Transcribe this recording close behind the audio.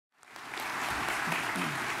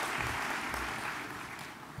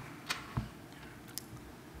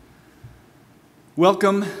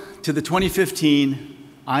Welcome to the 2015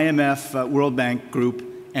 IMF World Bank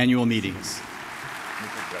Group annual meetings.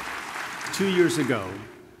 2 years ago,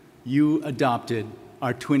 you adopted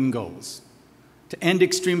our twin goals: to end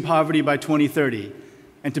extreme poverty by 2030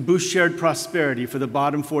 and to boost shared prosperity for the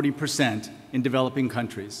bottom 40% in developing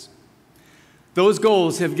countries. Those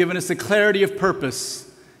goals have given us a clarity of purpose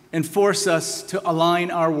and force us to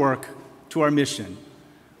align our work to our mission.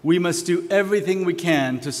 We must do everything we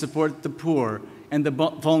can to support the poor and the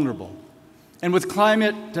vulnerable. And with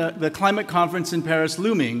the climate conference in Paris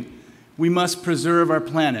looming, we must preserve our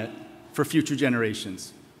planet for future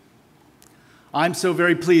generations. I'm so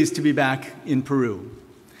very pleased to be back in Peru.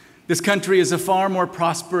 This country is a far more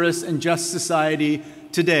prosperous and just society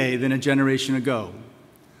today than a generation ago.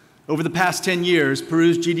 Over the past 10 years,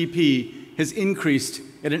 Peru's GDP has increased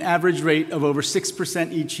at an average rate of over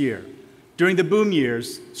 6% each year. During the boom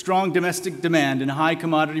years, strong domestic demand and high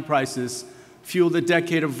commodity prices fueled a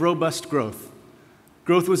decade of robust growth.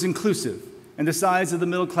 Growth was inclusive, and the size of the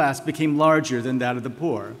middle class became larger than that of the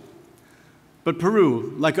poor. But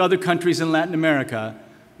Peru, like other countries in Latin America,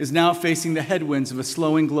 is now facing the headwinds of a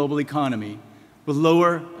slowing global economy, with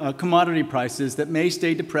lower commodity prices that may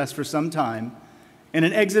stay depressed for some time, and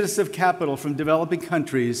an exodus of capital from developing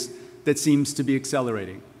countries that seems to be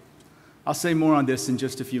accelerating. I'll say more on this in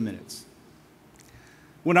just a few minutes.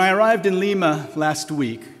 When I arrived in Lima last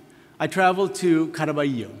week, I traveled to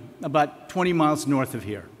Caraballo, about 20 miles north of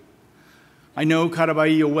here. I know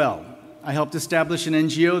Caraballo well. I helped establish an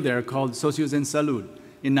NGO there called Socios en Salud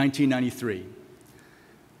in 1993.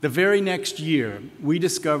 The very next year, we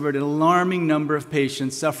discovered an alarming number of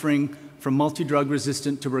patients suffering from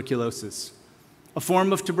multi-drug-resistant tuberculosis, a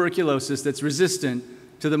form of tuberculosis that's resistant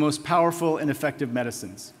to the most powerful and effective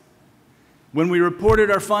medicines. When we reported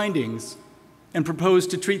our findings and proposed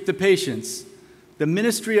to treat the patients, the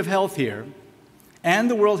Ministry of Health here and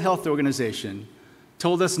the World Health Organization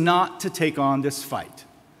told us not to take on this fight,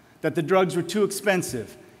 that the drugs were too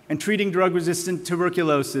expensive, and treating drug-resistant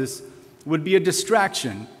tuberculosis would be a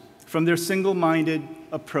distraction from their single-minded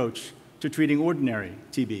approach to treating ordinary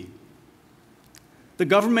TB. The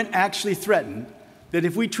government actually threatened that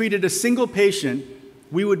if we treated a single patient,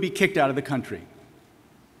 we would be kicked out of the country.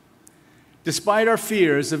 Despite our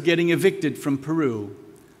fears of getting evicted from Peru,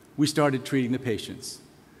 we started treating the patients.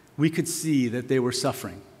 We could see that they were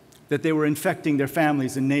suffering, that they were infecting their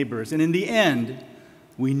families and neighbors, and in the end,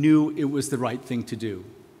 we knew it was the right thing to do.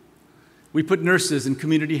 We put nurses and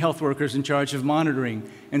community health workers in charge of monitoring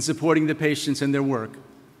and supporting the patients and their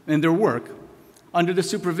work under the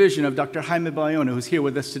supervision of Dr. Jaime Bayona, who's here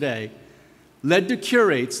with us today, led to cure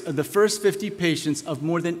rates of the first 50 patients of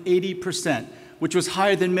more than 80%, which was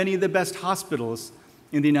higher than many of the best hospitals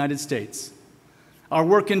in the United States. Our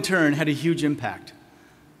work, in turn, had a huge impact.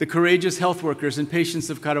 The courageous health workers and patients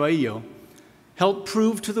of Caraballo helped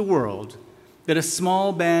prove to the world that a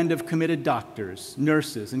small band of committed doctors,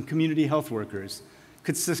 nurses, and community health workers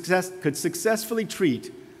could successfully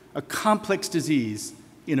treat a complex disease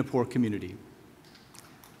in a poor community.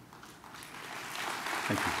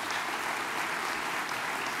 Thank you.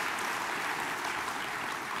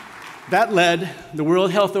 That led the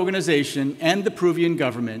World Health Organization and the Peruvian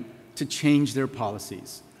government to change their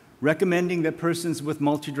policies, recommending that persons with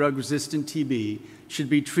multi-drug-resistant TB should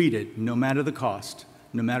be treated no matter the cost,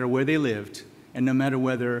 no matter where they lived, and no matter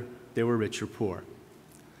whether they were rich or poor.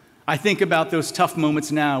 I think about those tough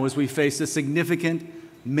moments now as we face a significant,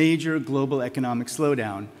 major global economic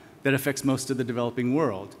slowdown that affects most of the developing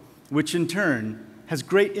world, which in turn has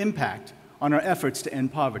great impact on our efforts to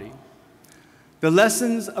end poverty. The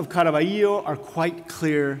lessons of Caraballo are quite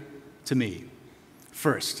clear to me.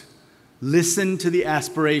 First, listen to the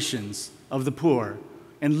aspirations of the poor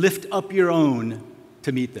and lift up your own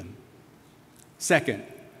to meet them. Second,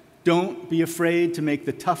 don't be afraid to make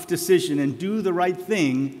the tough decision and do the right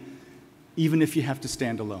thing, even if you have to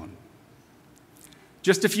stand alone.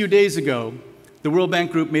 Just a few days ago, the World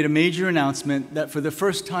Bank Group made a major announcement that for the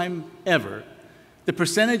first time ever, the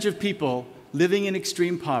percentage of people living in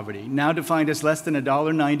extreme poverty, now defined as less than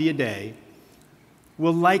 $1.90 a day,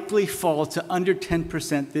 will likely fall to under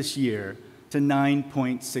 10% this year to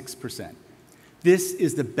 9.6%. This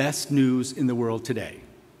is the best news in the world today.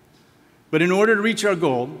 But in order to reach our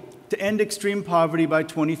goal, to end extreme poverty by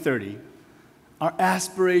 2030, our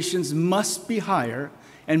aspirations must be higher,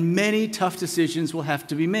 and many tough decisions will have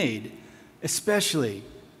to be made, especially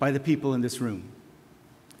by the people in this room.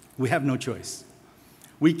 We have no choice.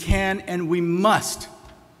 We can and we must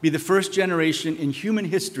be the first generation in human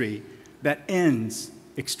history that ends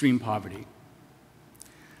extreme poverty.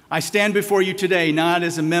 I stand before you today not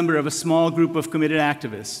as a member of a small group of committed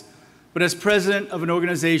activists, but as president of an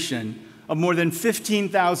organization of more than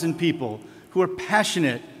 15,000 people who are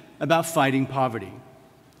passionate about fighting poverty.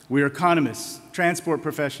 We are economists, transport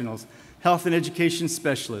professionals, health and education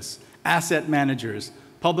specialists, asset managers,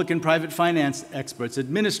 public and private finance experts,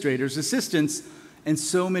 administrators, assistants, and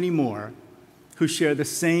so many more who share the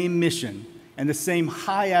same mission and the same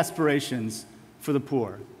high aspirations for the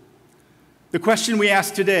poor. The question we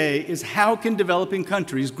ask today is, how can developing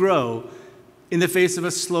countries grow in the face of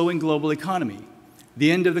a slowing global economy,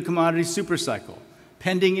 the end of the commodity supercycle,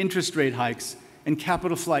 pending interest rate hikes, and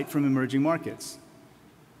capital flight from emerging markets?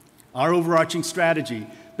 Our overarching strategy,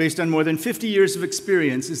 based on more than 50 years of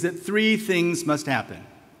experience, is that three things must happen: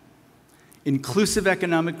 inclusive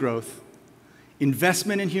economic growth,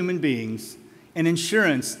 investment in human beings, and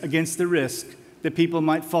insurance against the risk that people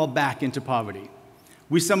might fall back into poverty.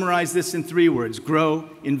 We summarize this in three words: grow,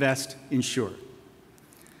 invest, insure.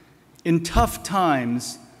 In tough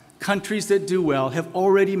times, countries that do well have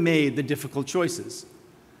already made the difficult choices.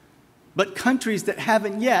 But countries that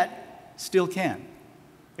haven't yet still can.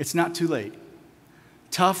 It's not too late.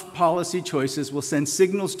 Tough policy choices will send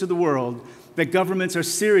signals to the world that governments are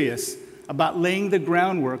serious about laying the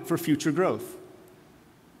groundwork for future growth.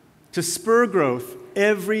 To spur growth,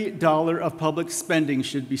 every dollar of public spending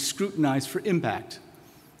should be scrutinized for impact.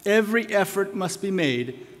 Every effort must be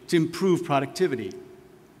made to improve productivity.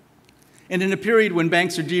 And in a period when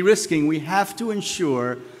banks are de-risking, we have to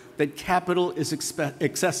ensure that capital is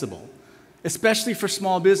accessible, especially for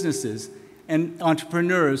small businesses and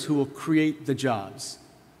entrepreneurs who will create the jobs.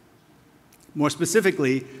 More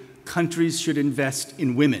specifically, countries should invest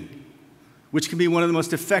in women, which can be one of the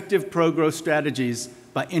most effective pro-growth strategies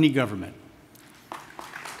by any government.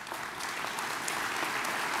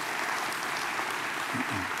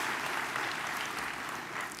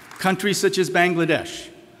 Countries such as Bangladesh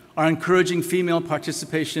are encouraging female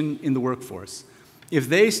participation in the workforce. If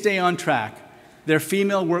they stay on track, their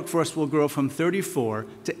female workforce will grow from 34%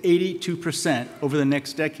 to 82% over the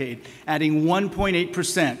next decade, adding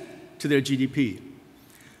 1.8% to their GDP.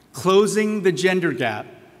 Closing the gender gap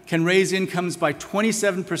can raise incomes by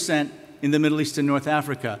 27% in the Middle East and North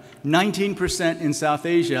Africa, 19% in South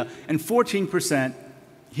Asia, and 14%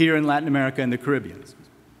 here in Latin America and the Caribbean.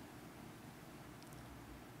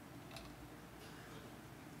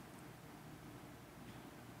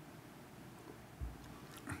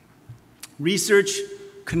 Research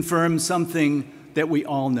confirms something that we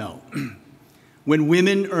all know. When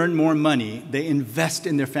women earn more money, they invest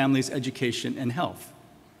in their family's education and health.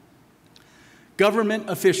 Government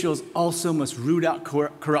officials also must root out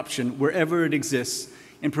corruption wherever it exists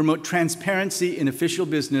and promote transparency in official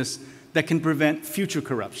business that can prevent future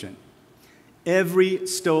corruption. Every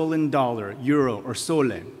stolen dollar, euro, or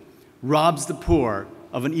sole robs the poor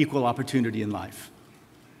of an equal opportunity in life.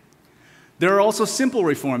 There are also simple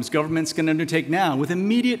reforms governments can undertake now with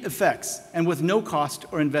immediate effects and with no cost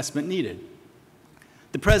or investment needed.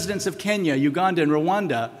 The presidents of Kenya, Uganda, and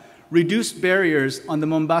Rwanda reduced barriers on the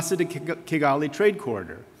Mombasa to Kigali trade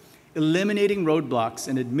corridor, eliminating roadblocks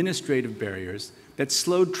and administrative barriers that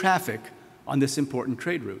slowed traffic on this important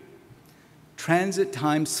trade route. Transit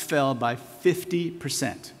times fell by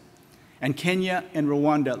 50%, and Kenya and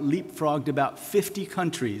Rwanda leapfrogged about 50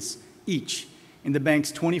 countries each in the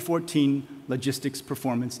bank's 2014 Logistics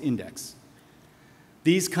Performance Index.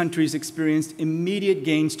 These countries experienced immediate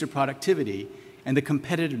gains to productivity and the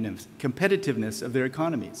competitiveness of their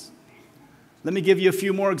economies. Let me give you a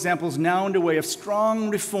few more examples now underway of strong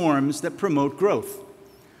reforms that promote growth.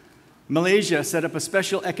 Malaysia set up a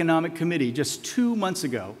special economic committee just 2 months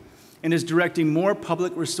ago and is directing more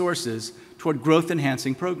public resources toward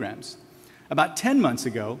growth-enhancing programs. About 10 months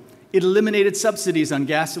ago, it eliminated subsidies on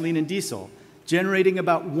gasoline and diesel, generating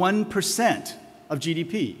about 1% of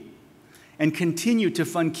GDP, and continued to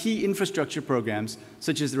fund key infrastructure programs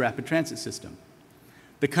such as the rapid transit system.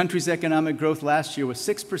 The country's economic growth last year was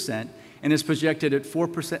 6% and is projected at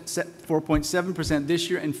 4.7%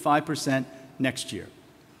 this year and 5% next year.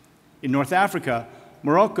 In North Africa,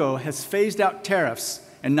 Morocco has phased out tariffs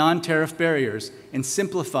and non-tariff barriers and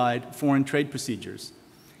simplified foreign trade procedures.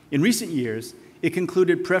 In recent years, it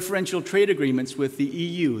concluded preferential trade agreements with the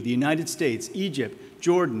EU, the United States, Egypt,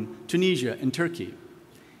 Jordan, Tunisia, and Turkey.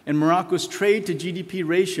 And Morocco's trade to GDP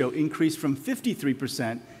ratio increased from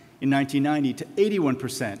 53% in 1990 to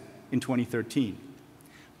 81% in 2013.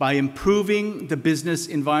 By improving the business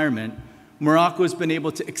environment, Morocco has been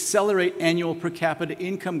able to accelerate annual per capita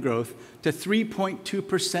income growth to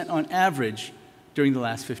 3.2% on average during the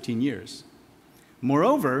last 15 years.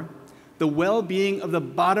 Moreover, the well-being of the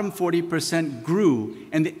bottom 40% grew,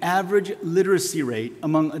 and the average literacy rate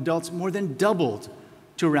among adults more than doubled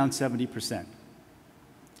to around 70%.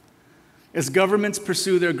 As governments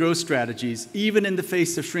pursue their growth strategies, even in the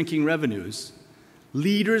face of shrinking revenues,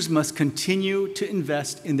 leaders must continue to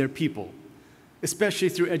invest in their people, especially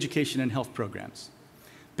through education and health programs.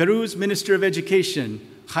 Peru's Minister of Education,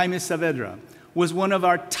 Jaime Saavedra, was one of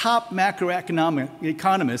our top macroeconomic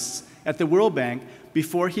economists at the World Bank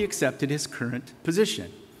before he accepted his current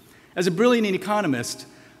position. As a brilliant economist,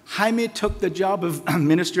 Jaime took the job of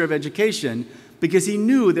Minister of Education because he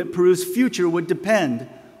knew that Peru's future would depend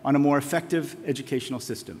on a more effective educational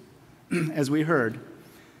system. As we heard,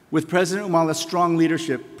 with President Humala's strong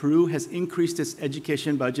leadership, Peru has increased its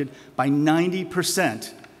education budget by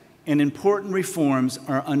 90%, and important reforms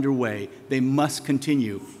are underway. They must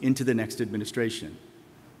continue into the next administration.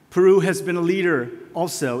 Peru has been a leader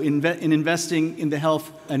also in investing in the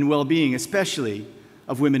health and well-being, especially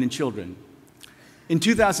of women and children. In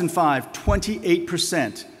 2005,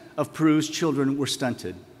 28% of Peru's children were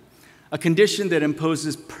stunted, a condition that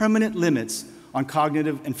imposes permanent limits on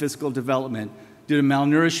cognitive and physical development due to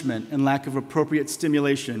malnourishment and lack of appropriate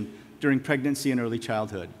stimulation during pregnancy and early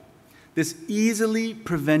childhood. This easily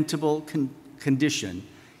preventable condition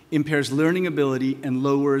impairs learning ability and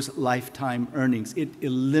lowers lifetime earnings. It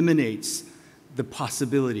eliminates the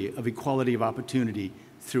possibility of equality of opportunity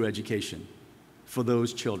through education for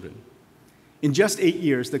those children. In just 8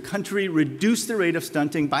 years, the country reduced the rate of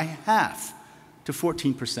stunting by half to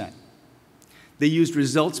 14%. They used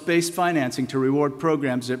results-based financing to reward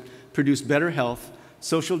programs that produce better health,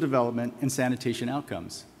 social development, and sanitation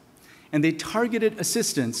outcomes. And they targeted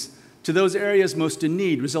assistance to those areas most in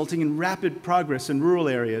need, resulting in rapid progress in rural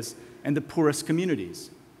areas and the poorest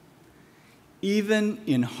communities. Even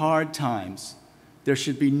in hard times, there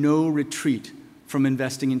should be no retreat from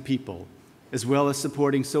investing in people, as well as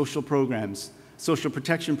supporting social programs, social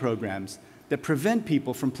protection programs that prevent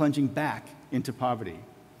people from plunging back into poverty.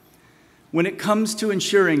 When it comes to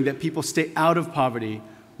ensuring that people stay out of poverty,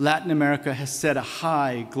 Latin America has set a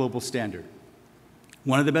high global standard.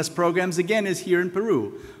 One of the best programs, again, is here in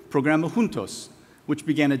Peru, Programa Juntos, which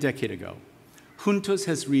began a decade ago. Juntos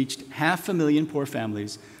has reached 500,000 poor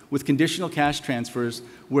families with conditional cash transfers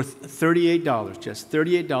worth $38, just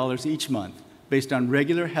 $38 each month, based on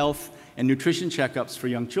regular health and nutrition checkups for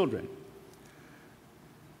young children.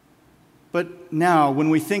 But now, when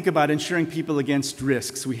we think about insuring people against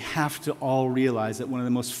risks, we have to all realize that one of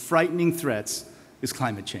the most frightening threats is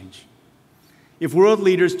climate change. If world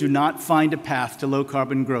leaders do not find a path to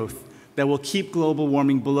low-carbon growth that will keep global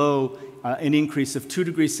warming below an increase of 2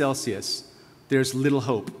 degrees Celsius, there's little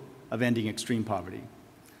hope of ending extreme poverty.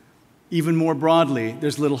 Even more broadly,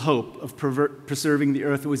 there's little hope of preserving the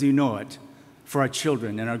Earth as we know it for our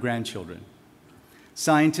children and our grandchildren.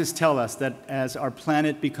 Scientists tell us that as our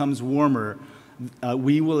planet becomes warmer,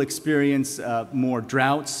 we will experience more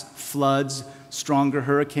droughts, floods, stronger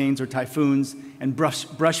hurricanes or typhoons, and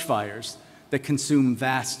brush fires that consume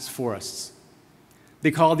vast forests.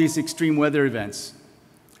 They call these extreme weather events,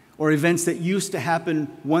 or events that used to happen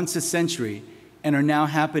once a century and are now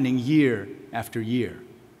happening year after year.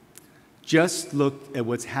 Just look at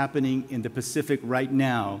what's happening in the Pacific right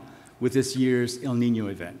now with this year's El Niño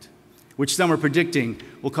event, which some are predicting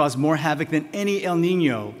will cause more havoc than any El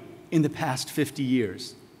Niño in the past 50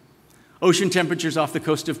 years. Ocean temperatures off the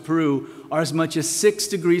coast of Peru are as much as 6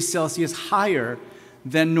 degrees Celsius higher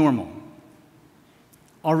than normal.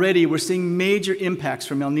 Already, we're seeing major impacts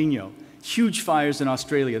from El Niño. Huge fires in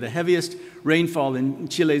Australia, the heaviest rainfall in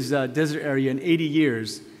Chile's desert area in 80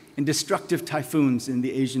 years, and destructive typhoons in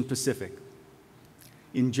the Asian Pacific.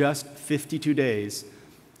 In just 52 days,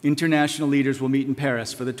 international leaders will meet in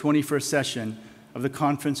Paris for the 21st session of the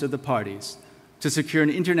Conference of the Parties to secure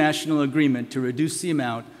an international agreement to reduce the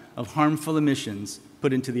amount of harmful emissions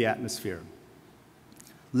put into the atmosphere.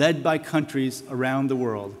 Led by countries around the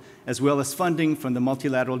world, as well as funding from the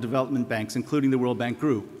multilateral development banks, including the World Bank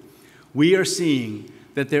Group, we are seeing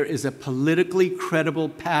that there is a politically credible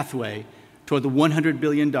pathway toward the $100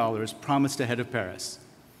 billion promised ahead of Paris.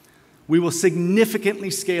 We will significantly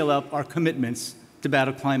scale up our commitments to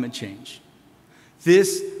battle climate change.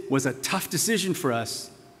 This was a tough decision for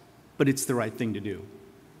us, but it's the right thing to do.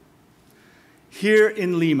 Here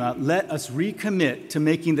in Lima, let us recommit to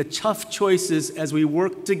making the tough choices as we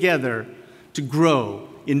work together to grow,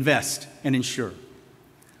 invest, and insure.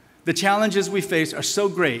 The challenges we face are so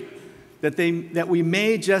great that we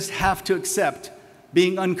may just have to accept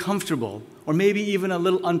being uncomfortable or maybe even a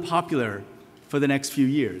little unpopular for the next few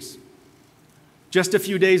years. Just a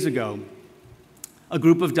few days ago, a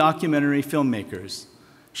group of documentary filmmakers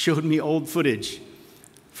showed me old footage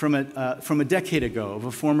from a decade ago of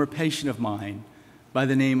a former patient of mine by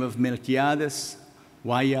the name of Melquiades,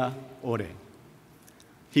 Vaya ore.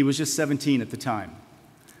 He was just 17 at the time.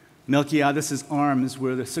 Melquiades' arms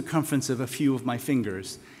were the circumference of a few of my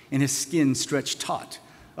fingers, and his skin stretched taut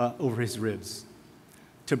over his ribs.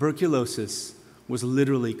 Tuberculosis was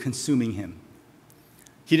literally consuming him.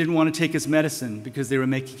 He didn't want to take his medicine because they were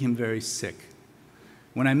making him very sick.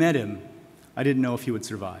 When I met him, I didn't know if he would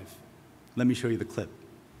survive. Let me show you the clip.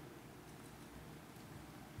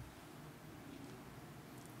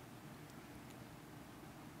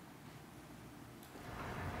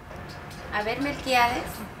 A ver, Melquiades.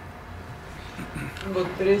 Tengo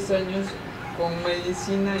 3 años con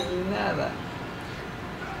medicina y nada.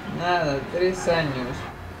 Nada, 3 años.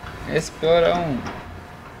 Es peor aún.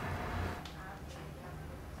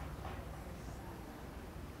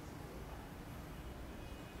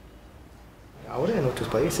 Ahora en otros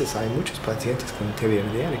países hay muchos pacientes con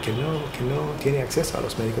TBMDR que no tienen acceso a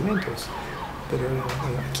los medicamentos. Pero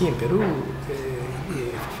aquí en Perú,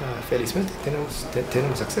 felizmente,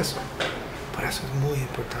 tenemos acceso. Por eso es muy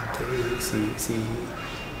importante.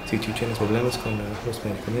 Si tú tienes problemas con los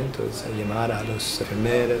medicamentos, llamar a los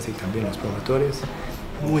enfermeras y también los promotores,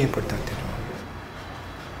 muy importante, ¿no?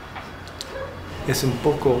 Es un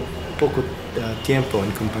poco tiempo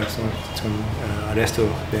en comparación con el resto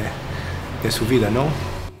de su vida, ¿no?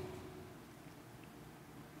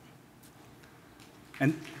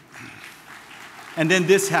 And then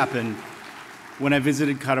this happened when I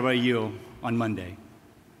visited Caraballo on Monday.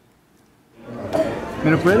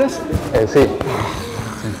 ¿Me lo puedes? Sí.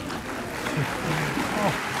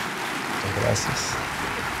 Gracias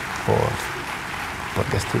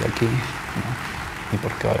porque estoy aquí, ¿no? Y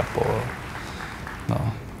porque ahora puedo,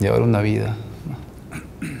 ¿no?, llevar una vida, ¿no?,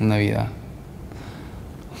 una vida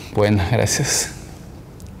buena. Gracias.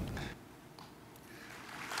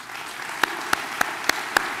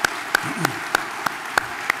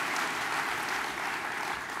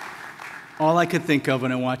 All I could think of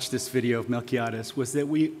when I watched this video of Melquiades was that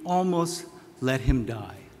we almost let him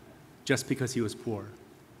die just because he was poor.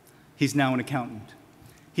 He's now an accountant.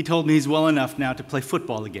 He told me he's well enough now to play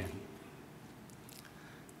football again.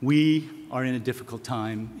 We are in a difficult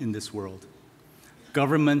time in this world.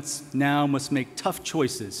 Governments now must make tough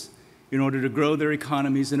choices in order to grow their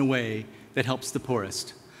economies in a way that helps the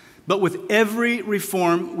poorest. But with every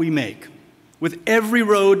reform we make, with every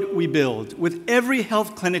road we build, with every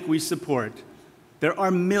health clinic we support, there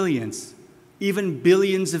are millions, even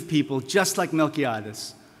billions of people just like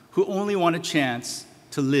Melquiades who only want a chance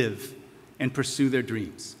to live and pursue their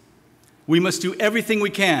dreams. We must do everything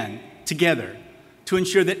we can together to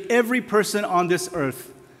ensure that every person on this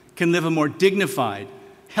earth can live a more dignified,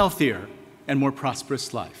 healthier, and more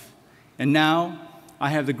prosperous life. And now, I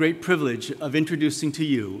have the great privilege of introducing to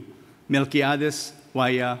you Melquiades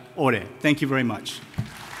Vaya ore. Thank you very much.